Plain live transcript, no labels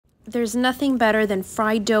There's nothing better than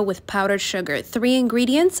fried dough with powdered sugar. 3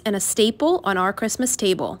 ingredients and a staple on our Christmas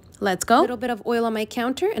table. Let's go. A little bit of oil on my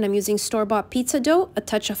counter, and I'm using store-bought pizza dough, a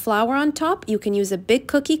touch of flour on top. You can use a big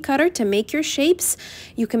cookie cutter to make your shapes.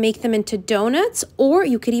 You can make them into donuts, or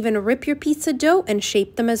you could even rip your pizza dough and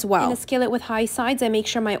shape them as well. In a skillet with high sides, I make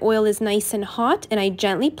sure my oil is nice and hot, and I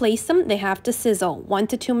gently place them. They have to sizzle 1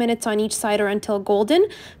 to 2 minutes on each side or until golden.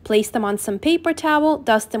 Place them on some paper towel,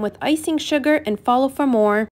 dust them with icing sugar, and follow for more.